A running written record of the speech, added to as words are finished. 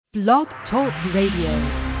Blog Talk Radio.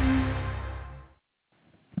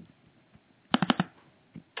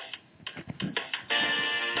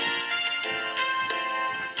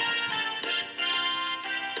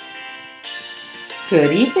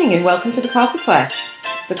 Good evening and welcome to the Coffee Clash.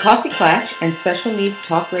 The Coffee Clash and Special Needs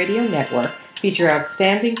Talk Radio Network feature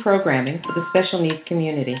outstanding programming for the special needs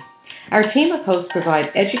community. Our team of hosts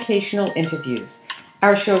provide educational interviews.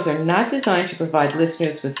 Our shows are not designed to provide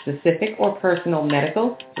listeners with specific or personal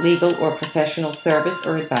medical, legal, or professional service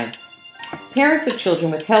or advice. Parents of children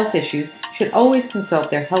with health issues should always consult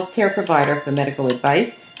their healthcare provider for medical advice,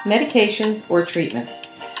 medications, or treatments.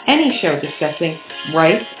 Any show discussing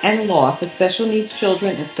rights and law for special needs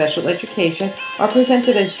children and special education are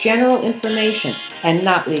presented as general information and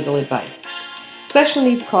not legal advice. Special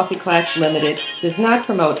Needs Coffee Clash Limited does not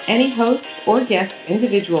promote any host or guest's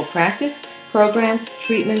individual practice, programs,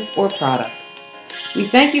 treatments, or products. We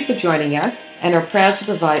thank you for joining us and are proud to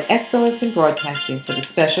provide excellence in broadcasting for the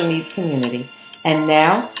special needs community. And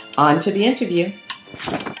now, on to the interview.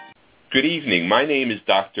 Good evening. My name is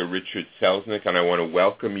Dr. Richard Selznick, and I want to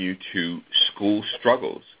welcome you to School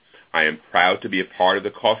Struggles. I am proud to be a part of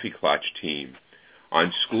the Coffee Clutch team.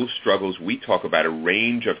 On School Struggles, we talk about a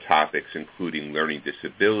range of topics, including learning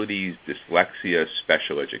disabilities, dyslexia,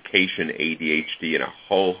 special education, ADHD, and a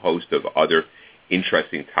whole host of other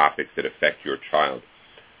interesting topics that affect your child.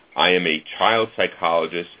 I am a child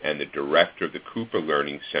psychologist and the director of the Cooper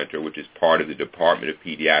Learning Center, which is part of the Department of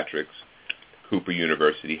Pediatrics, Cooper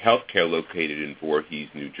University Healthcare, located in Voorhees,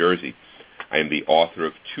 New Jersey. I am the author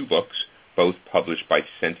of 2 books, both published by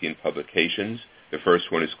Sentient Publications. The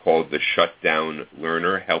first one is called The Shutdown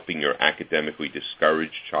Learner, Helping Your Academically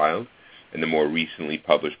Discouraged Child, and the more recently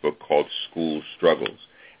published book called School Struggles.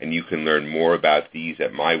 And you can learn more about these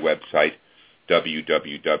at my website,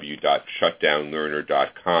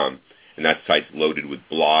 www.shutdownlearner.com. And that site's loaded with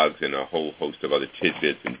blogs and a whole host of other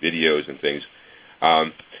tidbits and videos and things.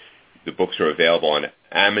 The books are available on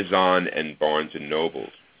Amazon and Barnes &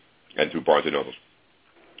 Noble, and through Barnes & Noble.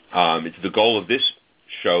 It's the goal of this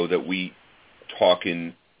show that we talk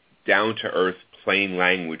in down-to-earth, plain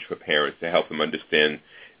language for parents to help them understand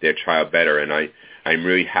their child better. And I'm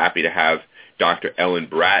really happy to have Dr. Ellen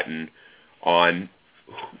Braaten on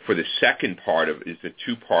for the second part of it's a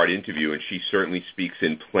 2-part interview, and she certainly speaks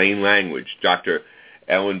in plain language. Dr.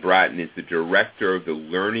 Ellen Braaten is the director of the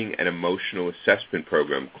Learning and Emotional Assessment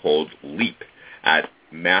Program called LEAP at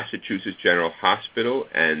Massachusetts General Hospital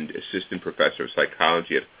and assistant professor of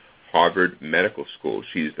psychology at Harvard Medical School.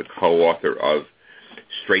 She's the co-author of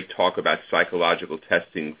Straight Talk About Psychological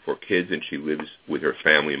Testing for Kids, and she lives with her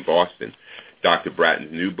family in Boston. Dr.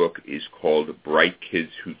 Braaten's new book is called Bright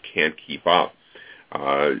Kids Who Can't Keep Up,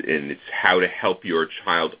 and it's how to help your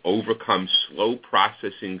child overcome slow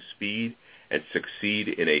processing speed and succeed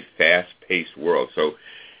in a fast-paced world. So,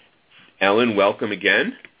 Ellen, welcome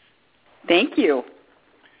again. Thank you.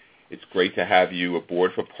 It's great to have you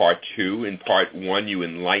aboard for part 2. In part 1, you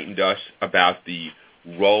enlightened us about the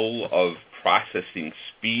role of processing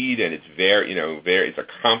speed, and it's it's a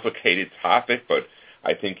complicated topic, but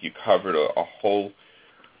I think you covered a whole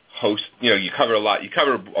host. You covered a lot. You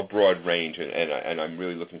covered a broad range, and I'm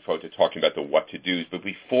really looking forward to talking about the what to do's. But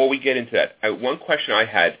before we get into that, one question I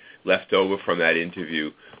had left over from that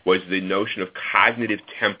interview was the notion of cognitive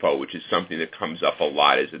tempo, which is something that comes up a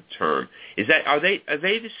lot as a term. Are they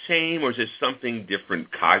the same, or is there something different?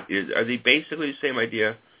 Are they basically the same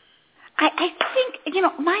idea? I think,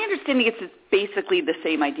 my understanding is it's basically the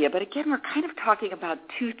same idea, but again, we're kind of talking about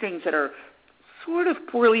 2 things that are sort of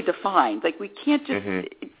poorly defined. Like, we can't just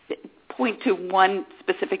point to one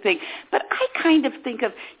specific thing. But I kind of think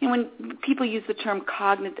of, when people use the term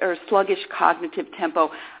sluggish cognitive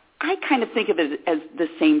tempo, I kind of think of it as the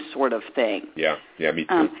same sort of thing. Yeah, me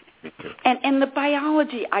too. Me too. And the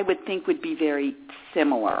biology, I would think, would be very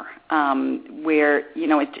similar, where,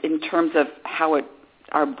 it's in terms of how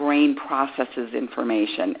our brain processes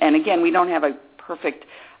information. And again, we don't have a perfect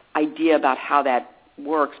idea about how that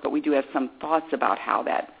works, but we do have some thoughts about how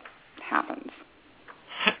that happens.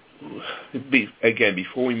 Again,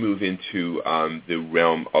 before we move into the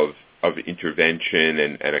realm of intervention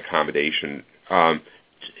and accommodation,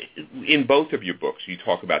 in both of your books, you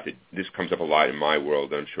talk about this comes up a lot in my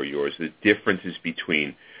world, I'm sure yours, the differences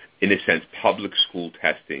between, in a sense, public school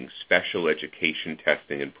testing, special education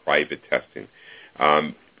testing, and private testing.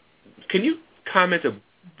 Can you comment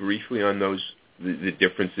briefly on those, the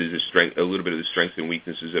differences, a little bit of the strengths and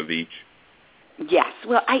weaknesses of each? Yes.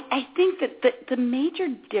 Well, I think that the major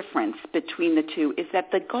difference between the two is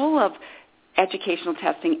that the goal of educational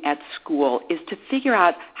testing at school is to figure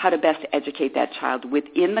out how to best educate that child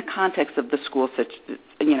within the context of the school,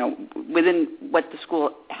 within what the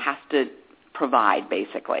school has to provide,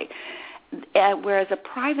 basically. Whereas a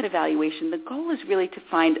private evaluation, the goal is really to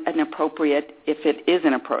find an appropriate,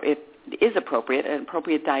 an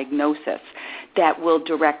appropriate diagnosis that will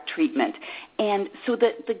direct treatment. And so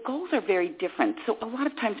the goals are very different. So a lot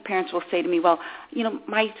of times parents will say to me, well,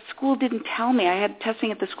 my school didn't tell me. I had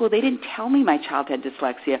testing at the school. They didn't tell me my child had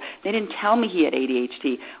dyslexia. They didn't tell me he had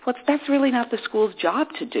ADHD. Well, that's really not the school's job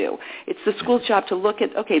to do. It's the school's job to look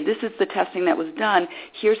at, okay, this is the testing that was done.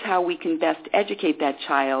 Here's how we can best educate that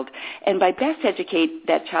child. And by best educate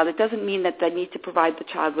that child, it doesn't mean that they need to provide the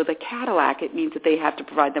child with a Cadillac. It means that they have to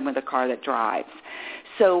provide them with a car that drives.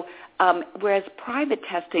 So whereas private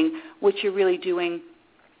testing, what you're really doing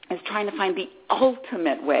is trying to find the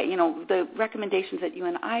ultimate way. The recommendations that you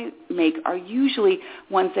and I make are usually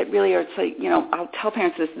ones that really are, I'll tell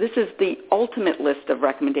parents this is the ultimate list of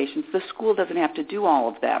recommendations. The school doesn't have to do all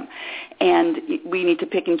of them. And we need to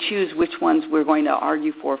pick and choose which ones we're going to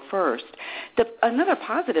argue for first. Another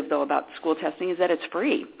positive, though, about school testing is that it's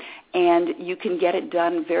free. And you can get it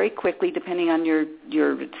done very quickly depending on your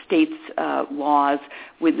state's laws.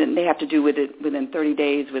 They have to do it within 30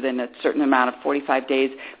 days, within a certain amount of 45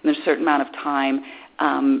 days, and there's a certain amount of time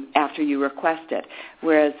after you request it.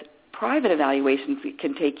 Whereas private evaluations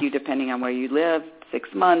can take you, depending on where you live, 6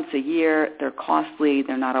 months, a year. They're costly.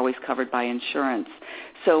 They're not always covered by insurance.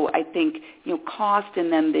 So I think cost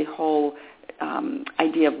and then the whole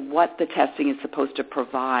idea of what the testing is supposed to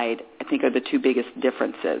provide, I think, are the two biggest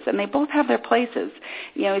differences. And they both have their places.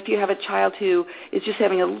 If you have a child who is just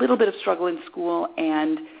having a little bit of struggle in school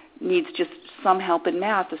and needs just some help in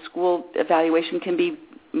math, the school evaluation can be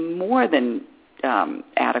more than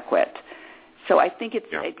adequate. So I think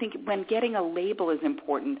I think when getting a label is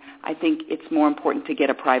important, I think it's more important to get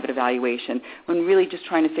a private evaluation. When really just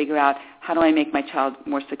trying to figure out how do I make my child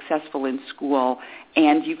more successful in school,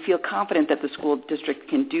 and you feel confident that the school district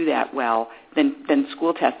can do that well, then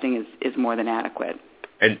school testing is more than adequate.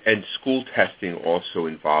 And school testing also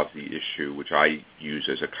involves the issue, which I use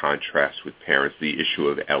as a contrast with parents, the issue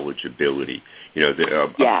of eligibility.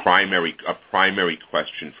 A primary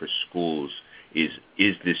question for schools is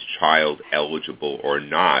this child eligible or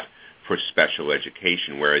not for special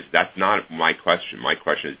education, whereas that's not my question. My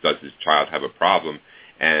question is, does this child have a problem,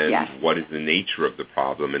 and what is the nature of the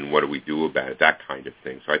problem, and what do we do about it, that kind of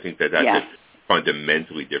thing. So I think that's a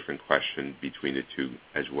fundamentally different question between the two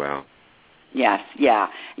as well. Yes,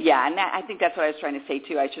 and I think that's what I was trying to say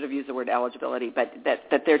too. I should have used the word eligibility, but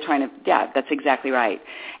that they're trying to, that's exactly right.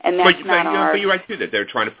 And that's but you're right too, that they're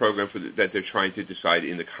trying to program that they're trying to decide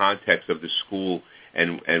in the context of the school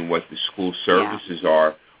and what the school services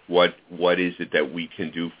are, what is it that we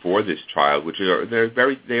can do for this child, which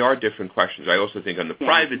they are different questions. I also think on the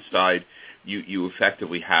private side, you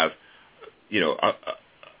effectively have,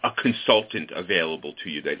 a consultant available to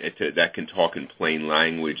you that can talk in plain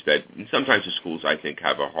language that sometimes the schools, I think,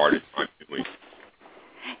 have a harder time doing.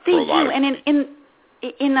 They do, and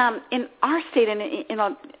in our state and in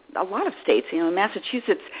a lot of states, in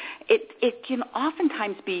Massachusetts, it can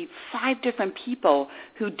oftentimes be 5 different people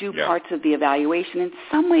who do parts of the evaluation. In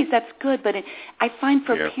some ways that's good, but I find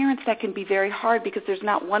for parents that can be very hard because there's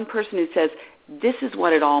not one person who says, this is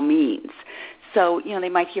what it all means. So, they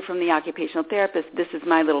might hear from the occupational therapist, this is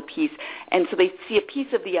my little piece. And so they see a piece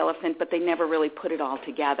of the elephant, but they never really put it all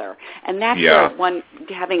together. And that's where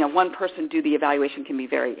having one person do the evaluation can be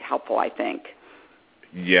very helpful, I think.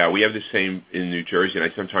 Yeah, we have the same in New Jersey, and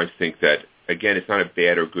I sometimes think that, again, it's not a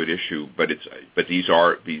bad or good issue, but these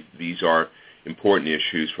are important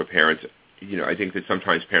issues for parents. I think that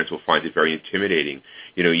sometimes parents will find it very intimidating,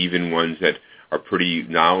 even ones that are pretty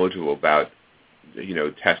knowledgeable about,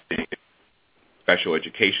 testing, special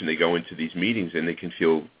education. They go into these meetings and they can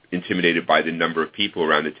feel intimidated by the number of people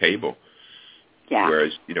around the table. Yeah.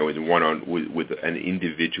 Whereas, with an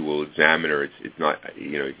individual examiner, it's not,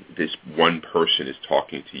 this one person is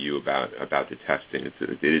talking to you about the testing.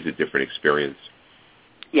 It is a different experience.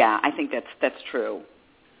 Yeah, I think that's true.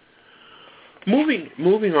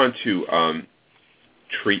 Moving on to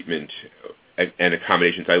treatment and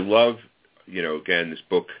accommodations. I love, again, this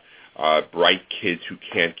book, Bright Kids Who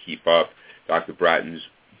Can't Keep Up. Dr. Braaten's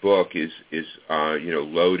book is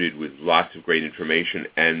loaded with lots of great information,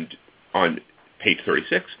 and on page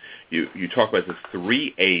 36, you talk about the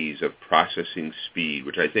 3 A's of processing speed,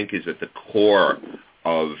 which I think is at the core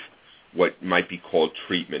of what might be called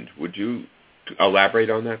treatment. Would you elaborate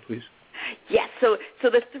on that, please? Yes. So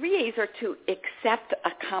the 3 A's are to accept,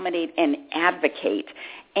 accommodate, and advocate.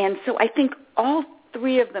 And so I think all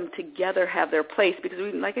three of them together have their place because,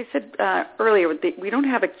 like I said earlier, we don't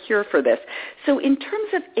have a cure for this. So in terms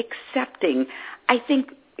of accepting, I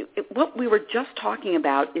think what we were just talking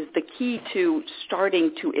about is the key to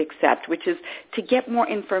starting to accept, which is to get more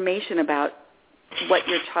information about what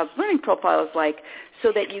your child's learning profile is like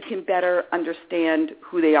so that you can better understand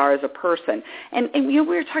who they are as a person. And we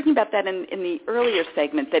were talking about that in the earlier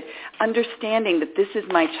segment, that understanding that this is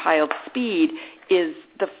my child's speed is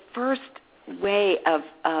the first way of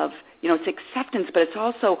it's acceptance, but it's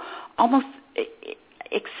also almost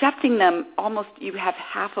accepting them. Almost you have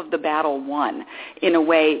half of the battle won in a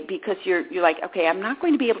way, because you're like, okay, I'm not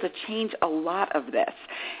going to be able to change a lot of this.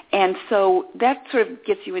 And so that sort of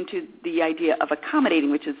gets you into the idea of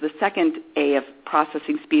accommodating, which is the second A of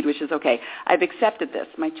processing speed, which is, okay, I've accepted this.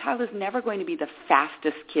 My child is never going to be the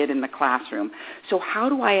fastest kid in the classroom. So how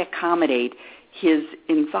do I accommodate his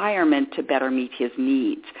environment to better meet his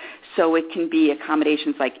needs? So it can be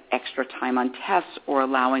accommodations like extra time on tests, or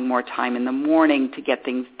allowing more time in the morning to get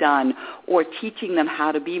things done, or teaching them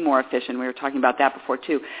how to be more efficient. We were talking about that before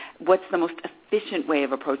too. What's the most efficient way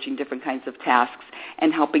of approaching different kinds of tasks,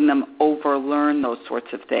 and helping them overlearn those sorts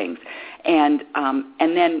of things. And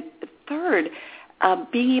then third,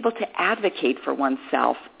 being able to advocate for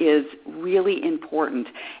oneself is really important.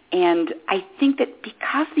 And I think that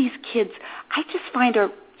because these kids, I just find, are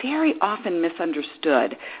very often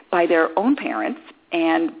misunderstood by their own parents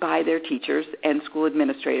and by their teachers and school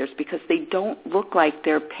administrators, because they don't look like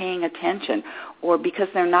they're paying attention, or because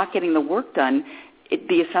they're not getting the work done.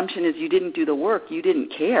 The assumption is you didn't do the work, you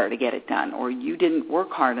didn't care to get it done, or you didn't work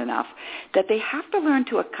hard enough. That they have to learn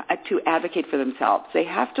to advocate for themselves. They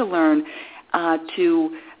have to learn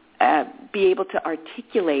to be able to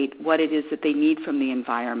articulate what it is that they need from the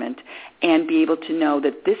environment, and be able to know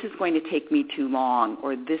that this is going to take me too long,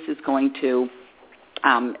 or this is going to,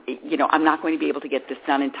 I'm not going to be able to get this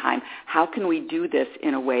done in time. How can we do this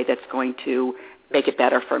in a way that's going to make it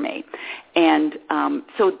better for me? And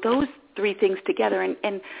so those three things together,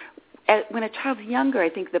 and when a child's younger, I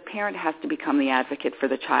think the parent has to become the advocate for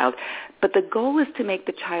the child. But the goal is to make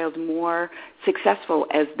the child more successful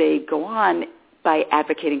as they go on by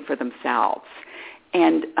advocating for themselves.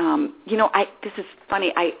 And, this is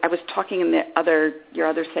funny. I was talking in your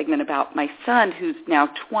other segment about my son, who's now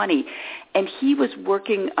 20, and he was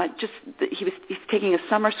working he's taking a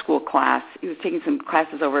summer school class. He was taking some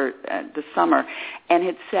classes over the summer, and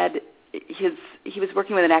had said he was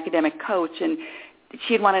working with an academic coach, and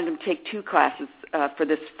she had wanted him to take 2 classes for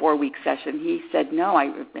this 4-week session. He said, no, I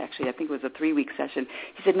think it was a 3-week session.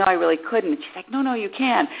 He said, no, I really couldn't. And she's like, no, you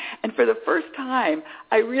can. And for the first time,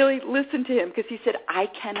 I really listened to him, because he said, I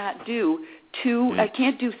cannot do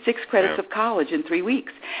 6 credits of college in 3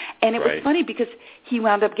 weeks. And it was funny, because he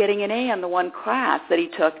wound up getting an A on the one class that he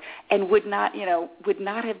took, and would not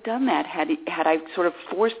have done that had I sort of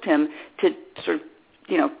forced him to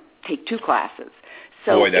take 2 classes.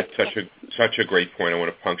 So boy, that's such a great point. I want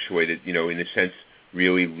to punctuate it. In a sense,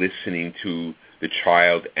 really listening to the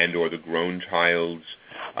child and or the grown child's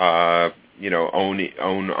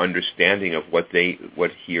own understanding of what he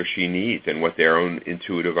or she needs, and what their own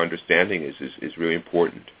intuitive understanding is really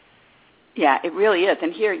important. Yeah, it really is.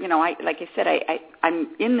 And here, like I said,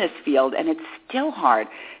 I'm in this field, and it's still hard.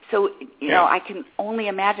 So I can only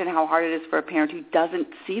imagine how hard it is for a parent who doesn't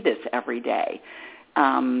see this every day.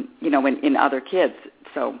 In other kids.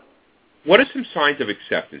 So, what are some signs of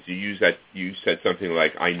acceptance? You said something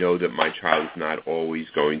like, I know that my child is not always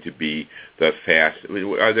going to be the fast.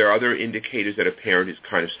 Are there other indicators that a parent is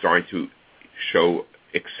kind of starting to show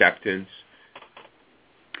acceptance?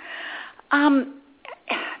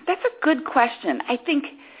 That's a good question. I think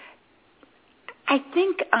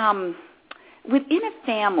within a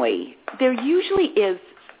family, there usually is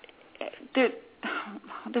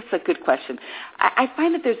That's a good question. I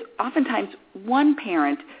find that there's oftentimes one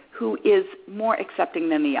parent who is more accepting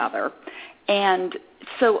than the other. And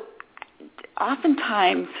so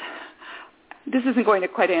oftentimes, this isn't going to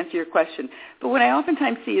quite answer your question, but what I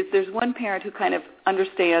oftentimes see is there's one parent who kind of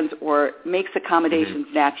understands or makes accommodations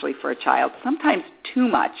naturally for a child, sometimes too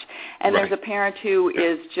much. And there's a parent who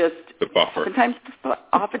is just the buffer.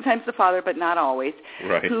 Oftentimes the father, but not always,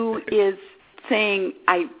 who is saying,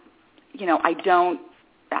 I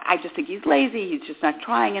just think he's lazy, he's just not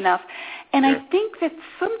trying enough. And I think that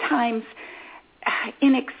sometimes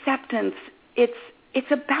in acceptance,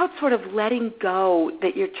 it's about sort of letting go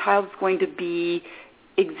that your child's going to be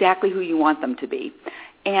exactly who you want them to be.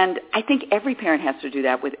 And I think every parent has to do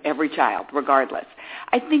that with every child, regardless.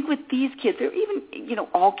 I think with these kids, or even,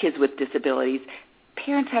 all kids with disabilities,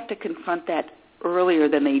 parents have to confront that earlier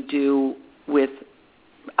than they do with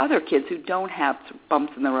other kids who don't have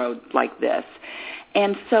bumps in the road like this.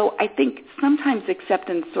 And so I think sometimes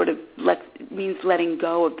acceptance sort of means letting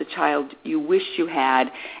go of the child you wish you had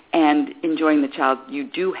and enjoying the child you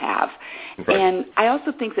do have. Right. And I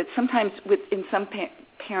also think that sometimes in some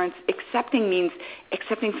parents, accepting means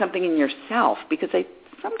accepting something in yourself, because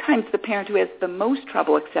sometimes the parent who has the most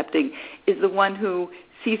trouble accepting is the one who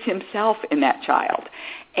sees himself in that child.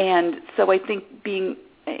 And so I think being,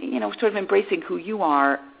 sort of embracing who you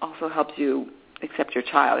are also helps you accept your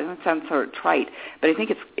child. It sounds sort of trite, but I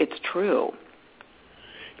think it's true.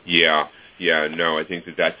 Yeah, no, I think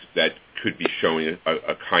that could be showing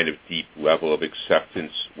a kind of deep level of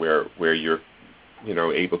acceptance where you're,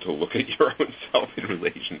 able to look at your own self in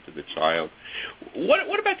relation to the child.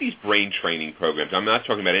 What about these brain training programs? I'm not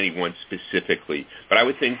talking about any one specifically, but I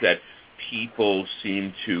would think that people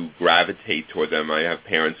seem to gravitate toward them. I have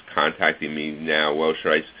parents contacting me now, well,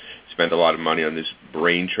 should I spend a lot of money on this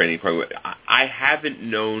brain training program? I haven't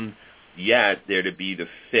known yet there to be the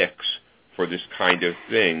fix for this kind of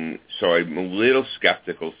thing, so I'm a little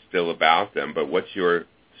skeptical still about them, but what's your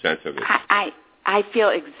sense of it? I feel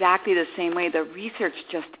exactly the same way. The research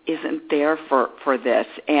just isn't there for this,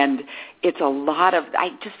 and it's a lot of, I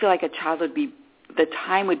just feel like the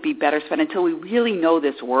time would be better spent until we really know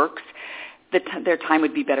this works. Their time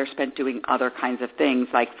would be better spent doing other kinds of things,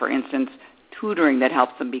 like, for instance, tutoring that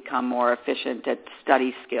helps them become more efficient at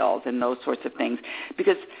study skills and those sorts of things,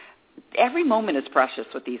 because every moment is precious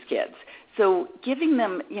with these kids. So giving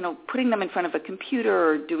them, putting them in front of a computer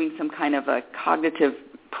or doing some kind of a cognitive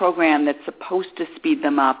program that's supposed to speed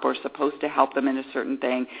them up or supposed to help them in a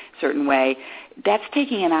certain way, that's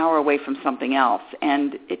taking an hour away from something else.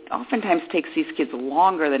 And it oftentimes takes these kids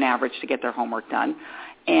longer than average to get their homework done.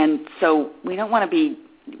 And so we don't want to be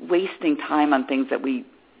wasting time on things that we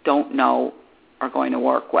don't know are going to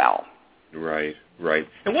work well. Right.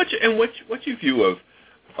 And what's your view of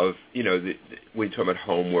when you talk about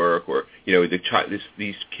homework, or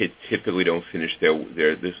these kids typically don't finish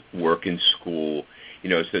their this work in school,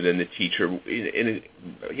 so then the teacher, in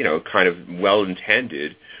kind of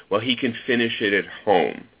well-intended, he can finish it at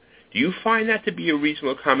home. Do you find that to be a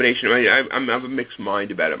reasonable accommodation? I have a mixed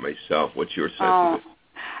mind about it myself. What's your sense of it?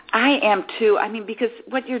 I am too. Because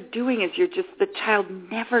what you're doing is the child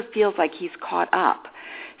never feels like he's caught up.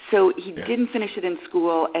 So he didn't finish it in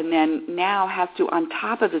school, and then now has to, on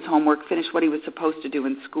top of his homework, finish what he was supposed to do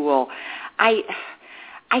in school. I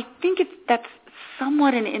think that's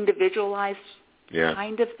somewhat an individualized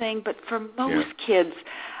kind of thing, but for most kids,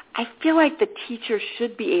 I feel like the teacher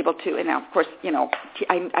should be able to, and now, of course,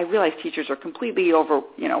 I realize teachers are completely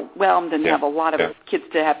overwhelmed and have a lot of kids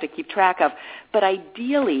to have to keep track of, but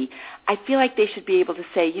ideally, I feel like they should be able to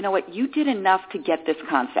say, you know what, you did enough to get this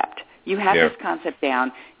concept. You have this concept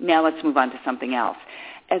down, now let's move on to something else.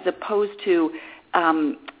 As opposed to,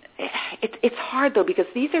 it's hard, though, because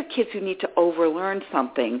these are kids who need to overlearn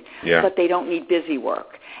something, but they don't need busy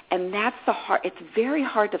work. And that's it's very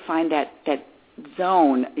hard to find that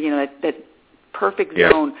zone, that perfect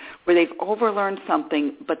zone where they've overlearned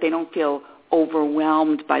something, but they don't feel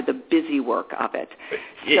overwhelmed by the busy work of it.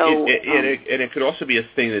 And it could also be a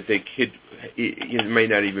thing that they kid. It may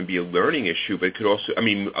not even be a learning issue, but it could also,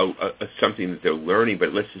 something that they're learning.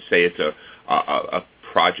 But let's just say it's a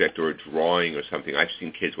project or a drawing or something. I've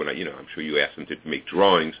seen kids when I'm sure you ask them to make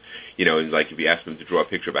drawings, and like if you ask them to draw a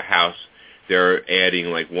picture of a house, they're adding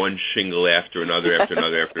like one shingle after another, after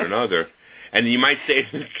another, after another. And you might say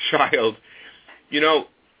to the child,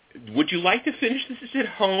 would you like to finish this at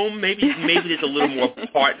home? Maybe there's a little more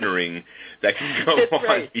partnering that can go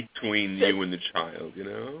on between you and the child,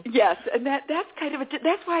 Yes, and that's kind of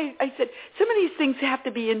that's why I said some of these things have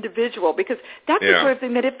to be individual, because that's the sort of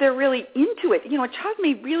thing that if they're really into it, a child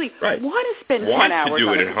may really want to spend 10 hours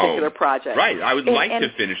on a particular project. Right, I would like to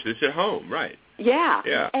finish this at home, right.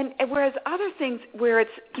 Yeah. And whereas other things where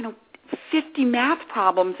it's, 50 math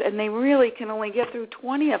problems and they really can only get through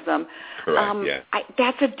 20 of them,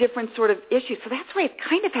 that's a different sort of issue. So that's why it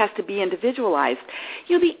kind of has to be individualized.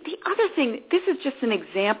 The other thing, this is just an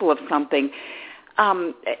example of something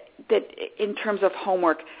that in terms of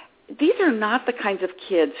homework, these are not the kinds of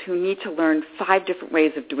kids who need to learn 5 different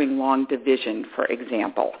ways of doing long division, for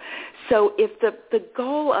example. So if the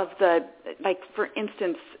goal of for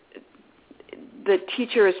instance, the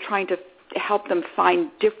teacher is trying to help them find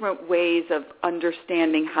different ways of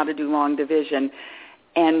understanding how to do long division,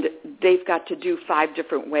 and they've got to do 5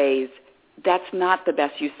 different ways, that's not the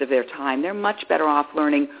best use of their time. They're much better off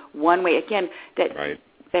learning one way. Again, that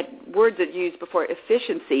word that you used before,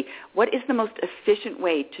 efficiency. What is the most efficient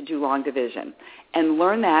way to do long division? And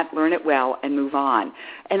learn it well, and move on.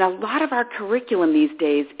 And a lot of our curriculum these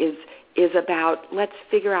days is about, let's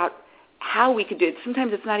figure out how we could do it.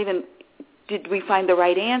 Sometimes it's not even, did we find the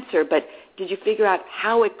right answer, but did you figure out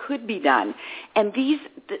how it could be done? And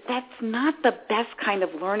that's not the best kind of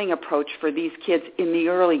learning approach for these kids in the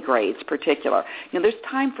early grades particular. There's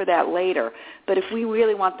time for that later, but if we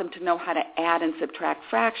really want them to know how to add and subtract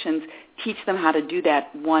fractions, teach them how to do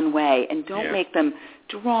that one way, and don't make them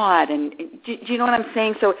draw it. And do you know what I'm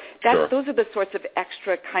saying? So those are the sorts of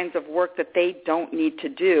extra kinds of work that they don't need to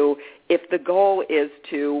do if the goal is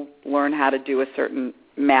to learn how to do a certain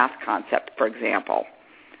math concept, for example.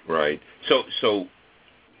 Right. So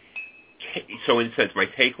in a sense, my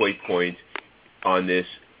takeaway point on this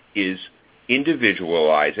is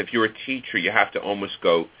individualize. If you're a teacher, you have to almost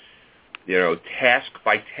go, task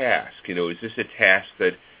by task. Is this a task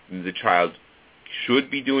that the child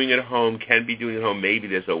should be doing at home, can be doing at home? Maybe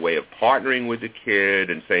there's a way of partnering with the kid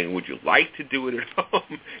and saying, would you like to do it at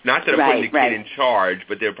home? Not that I'm putting the kid in charge,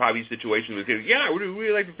 but there are probably situations where kids, I would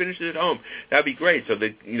really like to finish it at home. That'd be great. So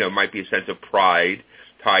that, might be a sense of pride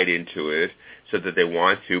tied into it so that they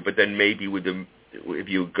want to. But then maybe if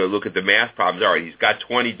you go look at the math problems, all right, he's got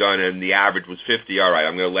 20 done and the average was 50. All right,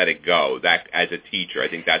 I'm going to let it go. That, as a teacher, I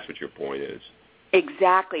think that's what your point is.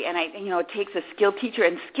 Exactly, and it takes a skilled teacher,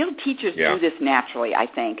 and skilled teachers do this naturally, I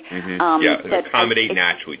think. Mm-hmm. They accommodate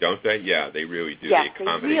naturally, don't they? Yeah, they really do. Yes, they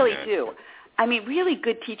really do. I mean, really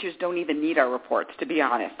good teachers don't even need our reports, to be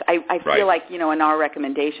honest. I feel like, in our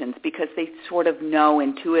recommendations, because they sort of know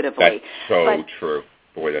intuitively. That's true.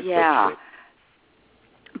 Boy, that's so true.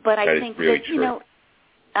 But I think that,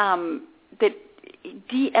 that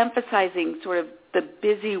de-emphasizing sort of the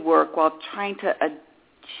busy work while trying to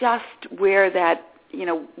adjust where it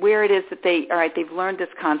is that they've learned this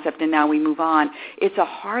concept and now we move on. It's a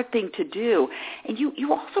hard thing to do. And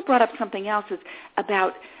you also brought up something else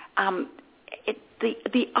about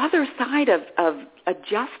the other side of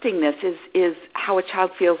adjusting this is how a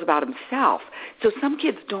child feels about himself. So some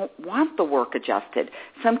kids don't want the work adjusted.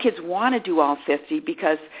 Some kids want to do all 50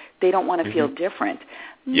 because they don't want to feel different.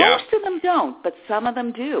 Most of them don't, but some of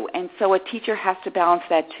them do. And so a teacher has to balance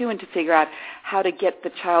that too, and to figure out how to get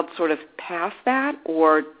the child sort of past that,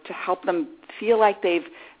 or to help them feel like they've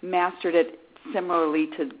mastered it similarly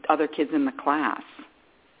to other kids in the class.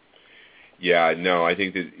 Yeah, no, I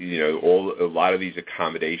think that, a lot of these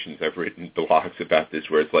accommodations, I've written blogs about this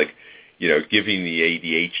where it's like, giving the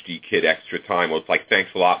ADHD kid extra time. Well, it's like,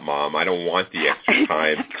 thanks a lot, Mom. I don't want the extra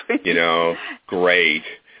time. Great.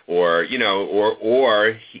 Or the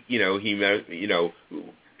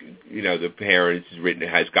parent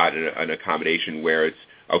has gotten an accommodation where it's,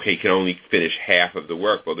 okay, can only finish half of the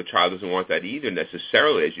work. Well, the child doesn't want that either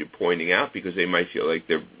necessarily, as you're pointing out, because they might feel like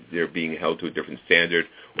they're being held to a different standard,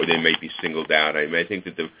 or they may be singled out. I mean, I think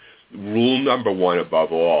that the rule number one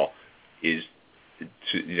above all is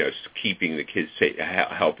keeping the kids safe,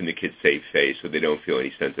 helping the kids save face, so they don't feel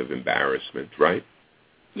any sense of embarrassment, right?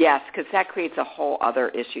 Yes, because that creates a whole other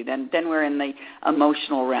issue. Then we're in the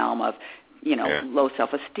emotional realm of, low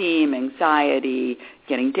self-esteem, anxiety,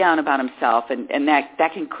 getting down about himself, and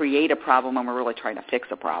that can create a problem when we're really trying to fix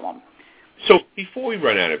a problem. So before we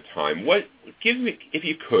run out of time, give me, if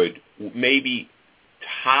you could, maybe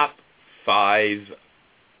top 5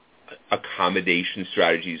 accommodation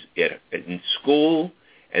strategies in school,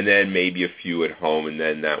 and then maybe a few at home, and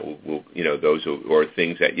then that will those or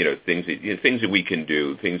things that things that we can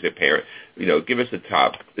do, things that parents, give us the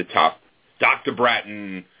top Dr.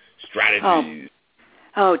 Braaten strategies.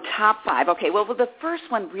 Oh, top 5. Okay, well, the first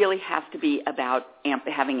one really has to be about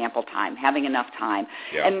having ample time, having enough time.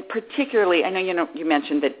 Yeah. And particularly, I know you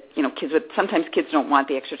mentioned that, sometimes kids don't want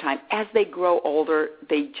the extra time. As they grow older,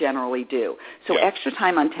 they generally do. So extra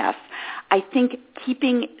time on tests. I think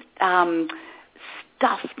keeping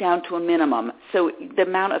stuff down to a minimum, so the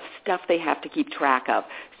amount of stuff they have to keep track of.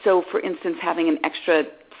 So, for instance, having an extra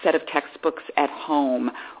set of textbooks at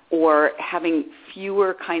home, or having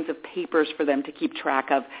fewer kinds of papers for them to keep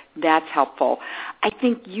track of, that's helpful. I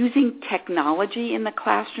think using technology in the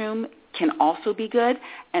classroom can also be good.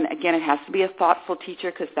 And again, it has to be a thoughtful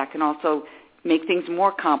teacher, because that can also make things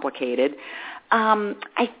more complicated.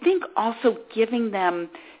 I think also giving them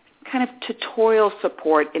kind of tutorial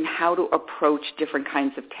support in how to approach different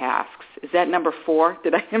kinds of tasks. Is that number 4?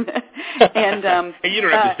 Did I? And you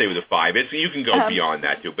don't have to stay with the 5. You can go beyond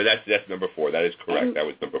that too. But that's number 4. That is correct. That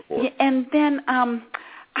was number 4. And then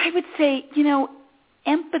I would say,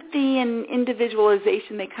 empathy and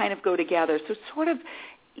individualization, they kind of go together. So sort of,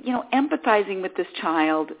 empathizing with this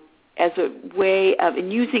child as a way of,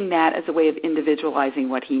 and using that as a way of individualizing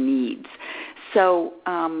what he needs. So,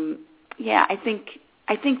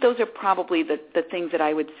 I think those are probably the things that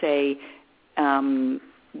I would say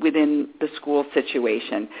within the school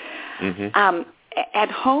situation. Mm-hmm.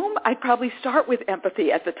 At home, I'd probably start with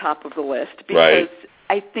empathy at the top of the list because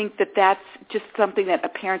I think that that's just something that a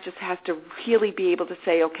parent just has to really be able to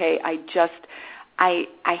say, okay,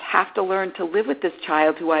 I have to learn to live with this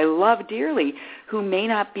child who I love dearly, who may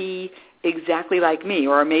not be exactly like me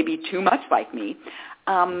or maybe too much like me.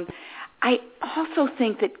 I also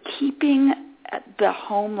think that keeping the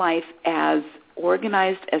home life as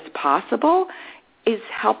organized as possible is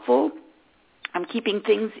helpful. I'm keeping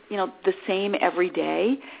things, the same every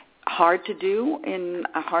day, hard to do and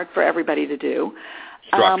hard for everybody to do.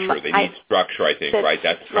 Structure. They need structure, I think, right?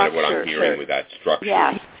 That's kind of what I'm hearing with that structure.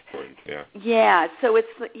 Yeah. Yeah. Yeah. So it's,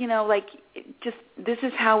 just this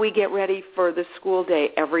is how we get ready for the school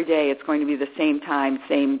day every day. It's going to be the same time,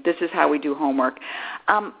 this is how we do homework.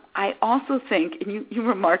 I also think, and you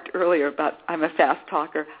remarked earlier about I'm a fast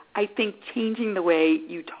talker, I think changing the way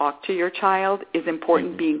you talk to your child is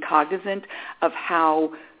important, being cognizant of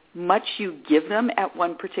how much you give them at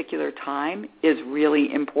one particular time is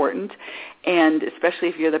really important, and especially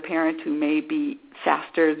if you're the parent who may be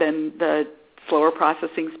faster than the slower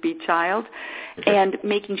processing speed child, and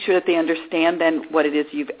making sure that they understand then what it is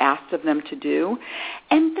you've asked of them to do.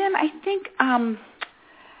 And then I think,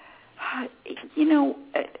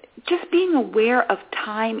 just being aware of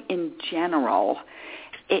time in general,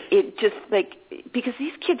 it just because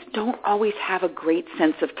these kids don't always have a great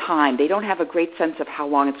sense of time. They don't have a great sense of how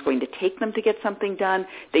long it's going to take them to get something done.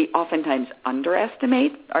 They oftentimes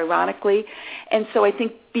underestimate, ironically. And so I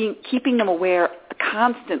think keeping them aware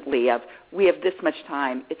constantly of, we have this much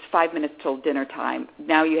time. It's 5 minutes till dinner time.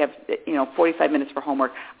 Now you have, 45 minutes for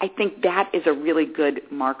homework. I think that is a really good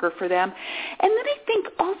marker for them. And then I think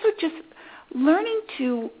also just learning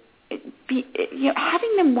to be,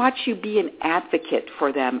 having them watch you be an advocate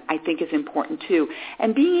for them, I think is important too.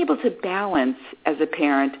 And being able to balance as a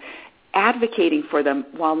parent, advocating for them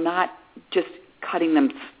while not just cutting them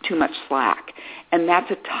too much slack. And that's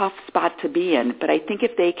a tough spot to be in. But I think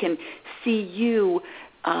if they can see you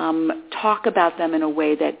talk about them in a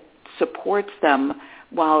way that supports them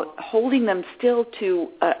while holding them still to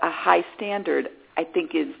a high standard, I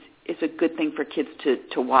think is a good thing for kids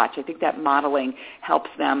to watch. I think that modeling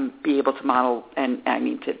helps them be able to model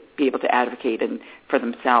to be able to advocate for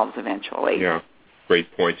themselves eventually. Yeah,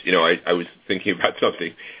 great points. I was thinking about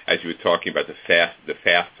something as you were talking about the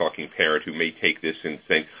fast talking parent who may take this and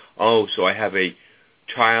think, oh, so I have a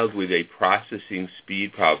child with a processing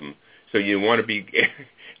speed problem. So you want to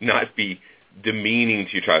not be demeaning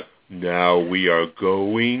to your child. Now we are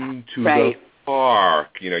going to the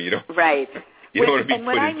park. You don't. Right. You don't want to be put into that. And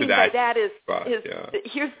what I mean by that is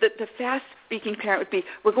here's the fast-speaking parent would be,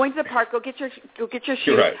 we're going to the park, go get your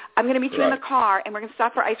shoes. Right. I'm going to meet you in the car, and we're going to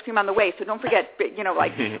stop for ice cream on the way, so don't forget,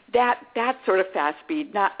 that sort of fast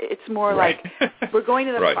speed. It's more like, we're going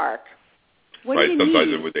to the park. What do you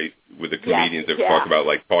sometimes need? with the comedians that talk about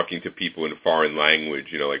talking to people in a foreign language,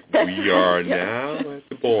 we are now at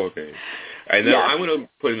the ball game. And then I want to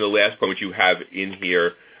put in the last point, which you have in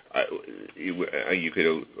here, you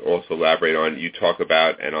could also elaborate on, you talk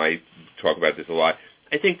about, and I talk about this a lot,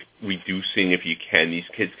 I think reducing, if you can, these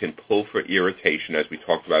kids can pull for irritation, as we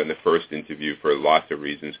talked about in the first interview, for lots of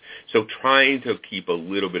reasons. So trying to keep a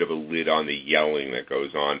little bit of a lid on the yelling that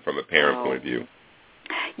goes on from a parent point of view.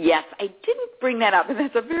 Yes, I didn't bring that up, and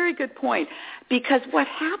that's a very good point, because what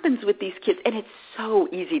happens with these kids, and it's so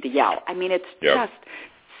easy to yell. I mean, it's just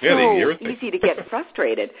so easy to get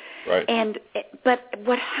frustrated. But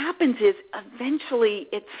what happens is eventually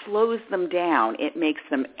it slows them down. It makes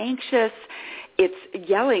them anxious.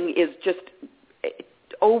 Yelling is just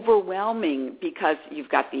overwhelming because you've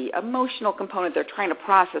got the emotional component. They're trying to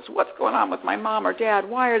process what's going on with my mom or dad.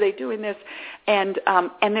 Why are they doing this? And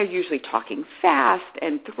they're usually talking fast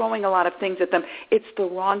and throwing a lot of things at them. It's the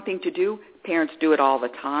wrong thing to do. Parents do it all the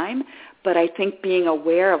time. But I think being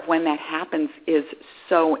aware of when that happens is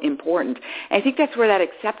so important. And I think that's where that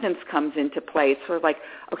acceptance comes into play. It's sort of like,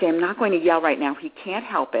 okay, I'm not going to yell right now. He can't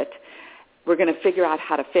help it. We're going to figure out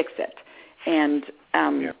how to fix it. And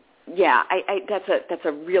that's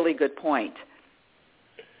a really good point.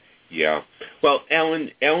 Yeah. Well,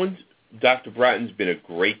 Dr. Braaten's been a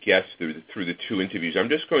great guest through the two interviews. I'm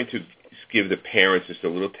just going to give the parents just a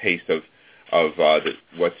little taste of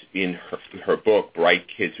what's in her book, Bright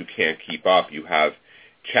Kids Who Can't Keep Up. You have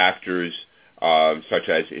chapters such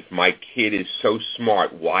as, if my kid is so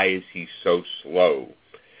smart, why is he so slow?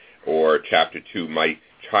 Or chapter 2, my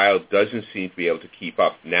child doesn't seem to be able to keep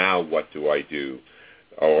up. Now what do I do?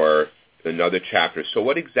 Or another chapter. So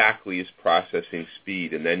what exactly is processing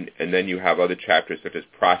speed? And then you have other chapters such as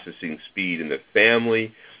processing speed in the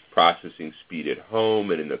family, processing speed at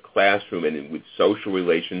home and in the classroom and with social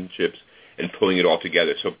relationships, and pulling it all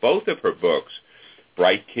together. So both of her books,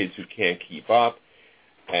 Bright Kids Who Can't Keep Up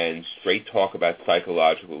and Straight Talk About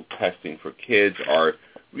Psychological Testing for Kids, are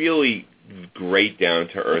really great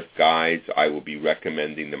down-to-earth guides. I will be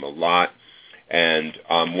recommending them a lot. And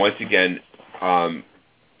once again,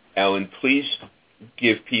 Ellen, please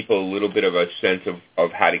give people a little bit of a sense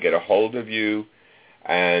of how to get a hold of you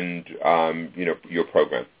and your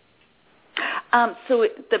program. So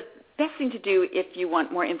the best thing to do if you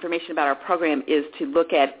want more information about our program is to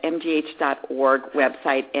look at mgh.org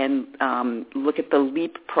website and look at the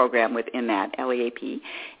LEAP program within that, LEAP.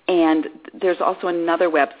 And there's also another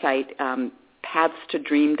website,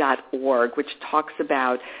 pathstodream.org, which talks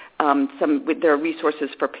about there are resources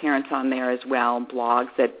for parents on there as well, blogs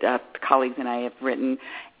that colleagues and I have written.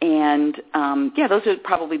 And, those are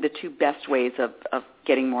probably the two best ways of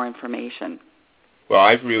getting more information. Well,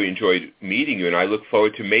 I've really enjoyed meeting you, and I look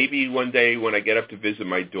forward to maybe one day when I get up to visit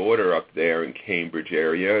my daughter up there in Cambridge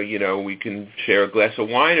area, we can share a glass of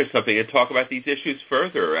wine or something and talk about these issues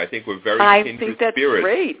further. I think we're very kindred spirits. I think that's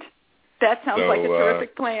great. That sounds like a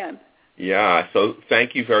terrific plan. Yeah, so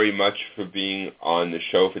thank you very much for being on the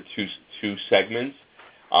show for two segments.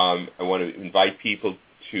 I want to invite people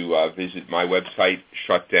to visit my website,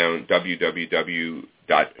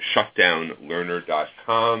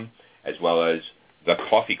 www.shutdownlearner.com, as well as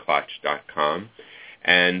thecoffeeclotch.com.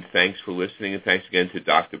 And thanks for listening, and thanks again to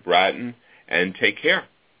Dr. Braaten, and take care.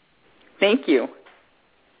 Thank you.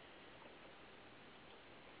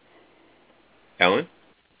 Ellen?